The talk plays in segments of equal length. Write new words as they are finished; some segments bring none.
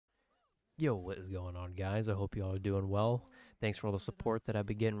Yo, what is going on, guys? I hope you all are doing well. Thanks for all the support that I've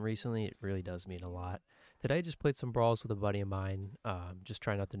been getting recently. It really does mean a lot. Today, I just played some brawls with a buddy of mine. Just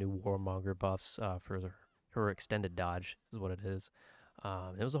trying out the new Warmonger buffs for her extended dodge is what it is.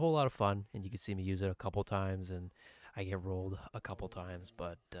 It was a whole lot of fun, and you can see me use it a couple times, and I get rolled a couple times.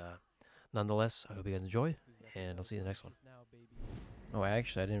 But nonetheless, I hope you guys enjoy, and I'll see you in the next one. Oh,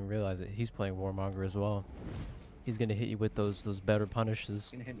 actually, I didn't realize it. He's playing Warmonger as well. He's gonna hit you with those better punishes.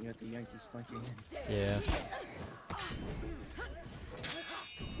 He's gonna hit me with the Yankee Spunky. Yeah.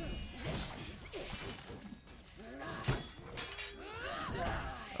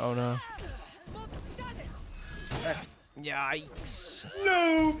 Oh no. Yikes.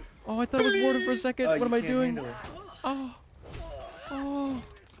 No! Oh, I thought it was Warden for a second. Oh, what am I doing? handle it. Oh. Oh.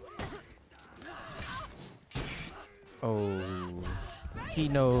 Oh. He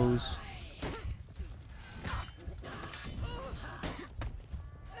knows.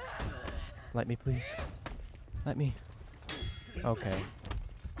 Let me, please. Let me. Okay.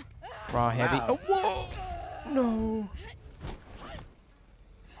 Raw heavy. Wow. Oh, whoa! No.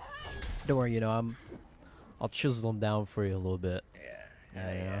 Don't worry, I'll chisel him down for you a little bit.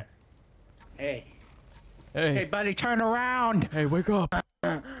 Yeah. Hey. Hey. Hey, buddy, turn around! Hey, wake up!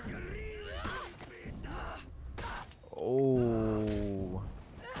 Oh.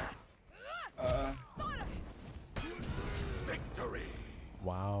 Victory.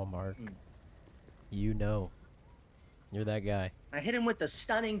 Wow, Mark. You know. You're that guy. I hit him with the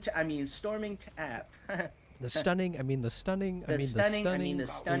storming tap. The stunning, the stunning, the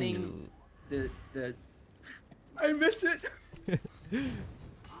stunning. The I miss it!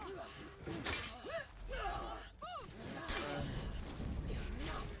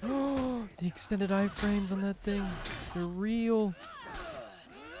 Oh, the extended iframes on that thing. They're real.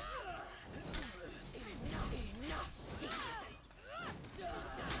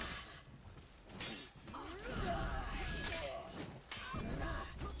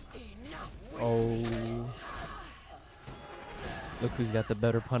 Oh. Look who's got the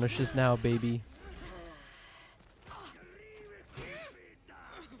better punishes now, baby.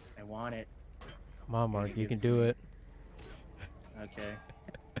 I want it. Come on, Mark, you can do it. Okay.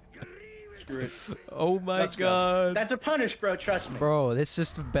 Screw it. Oh my Let's go. god. That's a punish, bro, trust me. Bro, it's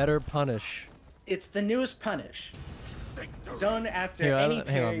just a better punish. It's the newest punish. Zone after Here, any hang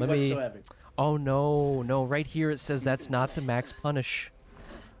parry on, let me... whatsoever. Oh no, no, right here it says that's not the max punish.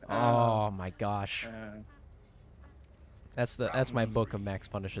 Oh my gosh. That's my book of max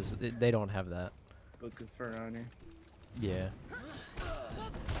punishes. They don't have that. Book of ForHonor. Yeah.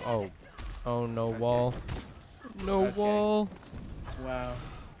 Oh. Oh no, Okay. wall. No Okay. wall. Wow.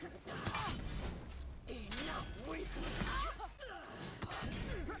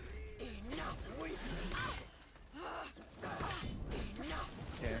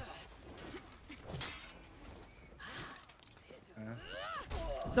 Okay.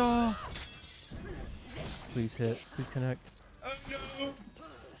 Oh. Please hit. Please connect. Oh no!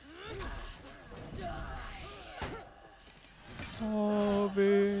 Oh,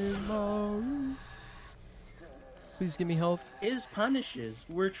 baby. Please give me health. His punishes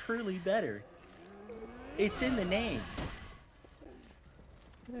were truly better. It's in the name.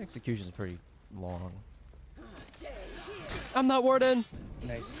 The execution's pretty long. I'm not Warden.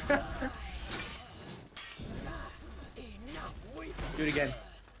 Nice. Do it again.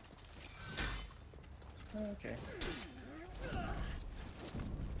 Okay.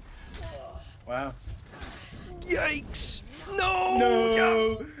 Wow. Yikes! No!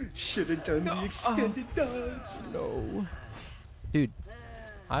 No! Should have done No. the extended dodge. No. Dude,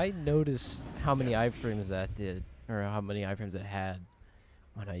 I noticed how many iframes that did, or how many iframes it had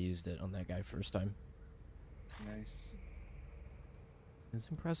when I used it on that guy first time. Nice. It's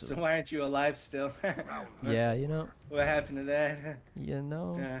impressive. So why aren't you alive still? Yeah, you know. What happened to that? You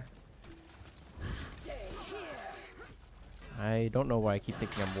know. Yeah. I don't know why I keep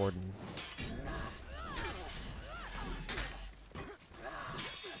thinking I'm Warden.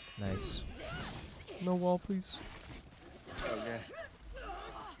 Nice. No wall, please. Okay.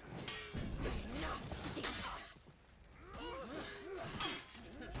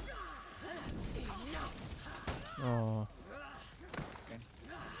 Oh.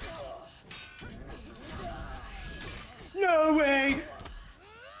 No way!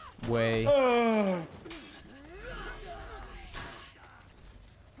 Way. Oh.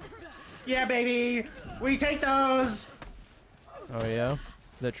 Yeah, baby! We take those! Oh yeah? Is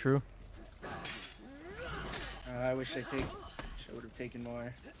that true? I wish I would have taken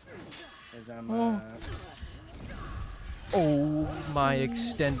more. Cause I'm Oh, my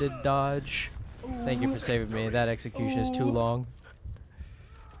extended dodge. Thank you for saving me. That execution is too long.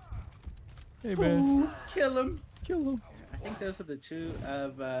 Hey, man. Ooh, kill him. Kill him. I think those are the two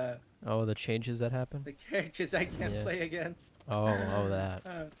of Oh, the changes that happen? the characters I can't Yeah. play against. Oh,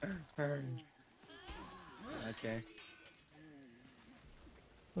 that. Okay.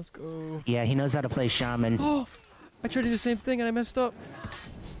 Let's go. Yeah, he knows how to play shaman. Oh, I tried to do the same thing and I messed up.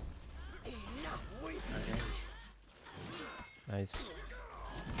 Okay. Nice.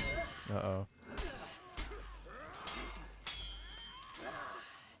 Uh-oh.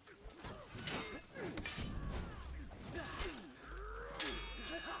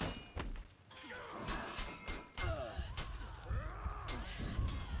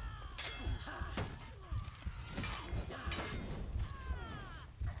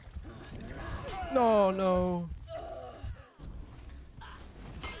 No, no.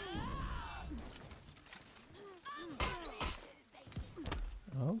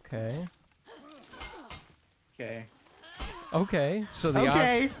 Okay. Okay. Okay. So the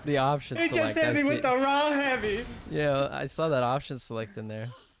Okay. the option It select. just hit I me see. with the raw heavy. Yeah, I saw that option select in there.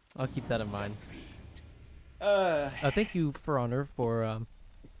 I'll keep that in mind. Thank you, ForHonor, for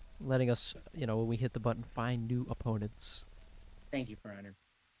letting us, when we hit the button, find new opponents. Thank you, ForHonor.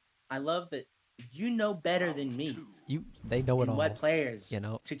 I love that you know better than me They know it in all. what players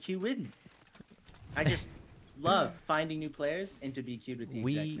To queue with. I just love finding new players and to be queued with the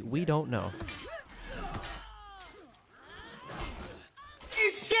exact same we guy. don't know.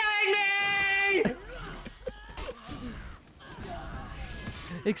 He's killing me!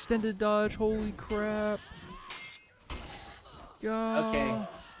 Extended dodge. Holy crap. God. Okay.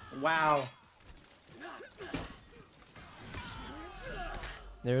 Wow.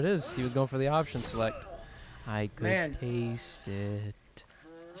 There it is. He was going for the option select. I could Man. taste it.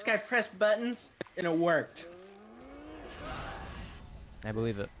 This guy pressed buttons and it worked. I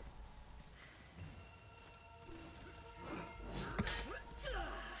believe it.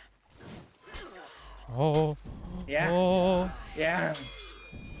 Oh. Yeah. Oh. Yeah.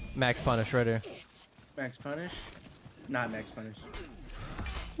 Max punish right here. Max punish? Not max punish.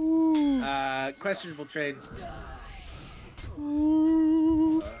 Ooh. Questionable trade.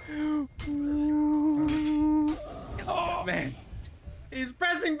 Oh man. He's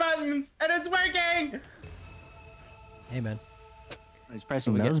pressing buttons and it's working! Hey, man. He's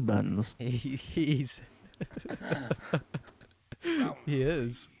pressing we get- those buttons. He's... he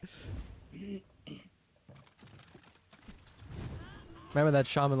is. Remember that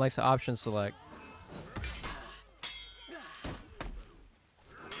shaman likes to option select.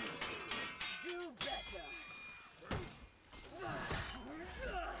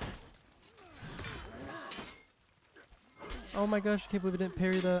 Oh my gosh, I can't believe I didn't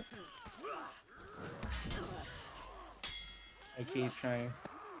parry that. I keep trying.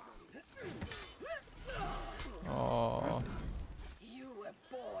 Oh. You were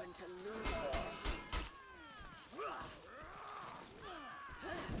born to lose.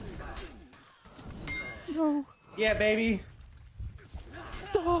 No. Yeah, baby.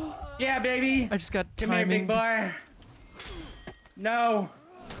 Yeah, baby. I just got Come here, big timing. boy. No.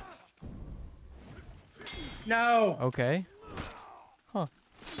 No. Okay. Huh.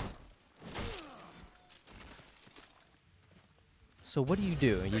 So what do?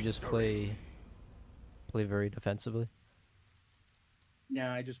 You just play very defensively? No,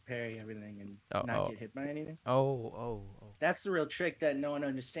 I just parry everything and Oh, not oh. get hit by anything. Oh. That's the real trick that no one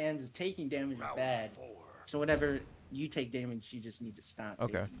understands is taking damage is bad. So whenever you take damage, you just need to stop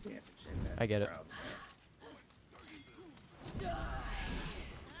Okay. taking damage. And that's I get the it. problem.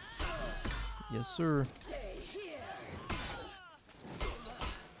 Yes, sir.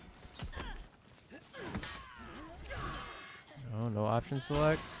 Oh, no option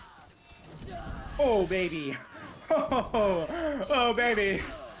select. Oh, baby. Oh, baby.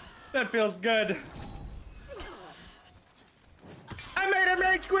 That feels good. I made a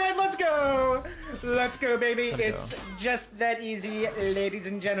rage quit. Let's go. Let's go, baby. Let's It's just that easy, ladies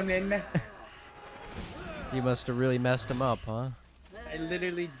and gentlemen. You must have really messed him up, huh? I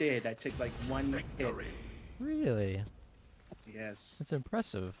literally did. I took like one hit. Really? Yes. That's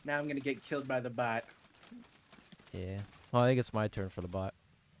impressive. Now I'm going to get killed by the bot. Yeah. Well, I think it's my turn for the bot.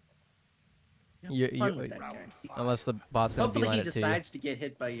 You have You- fun you- with that guy. Unless the bot's gonna Hopefully beeline he it to you. decides to get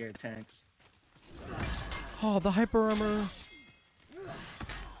hit by your attacks. Oh, the hyper armor.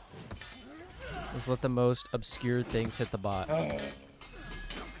 Just let the most obscure things hit the bot.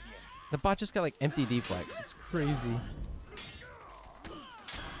 The bot just got like empty deflex. It's crazy.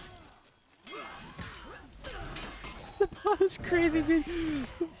 The bot is crazy, dude.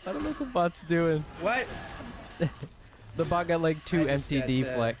 I don't know what the bot's doing. What? The bot got like I two just empty got,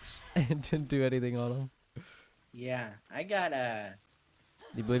 deflex and didn't do anything on him. Yeah, I got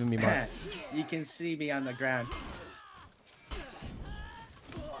Do you believe in me, Mark? You can see me on the ground.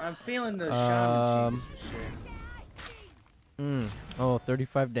 I'm feeling the shaman cheese for sure. Oh,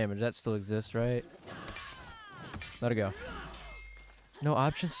 35 damage. That still exists, right? Let it go. No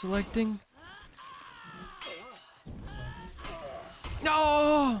option selecting?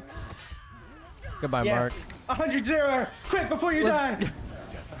 No! Goodbye, Yeah. Mark. 100-0! Quick, before you die!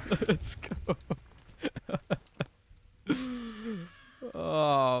 Let's go.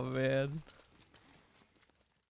 Oh, man.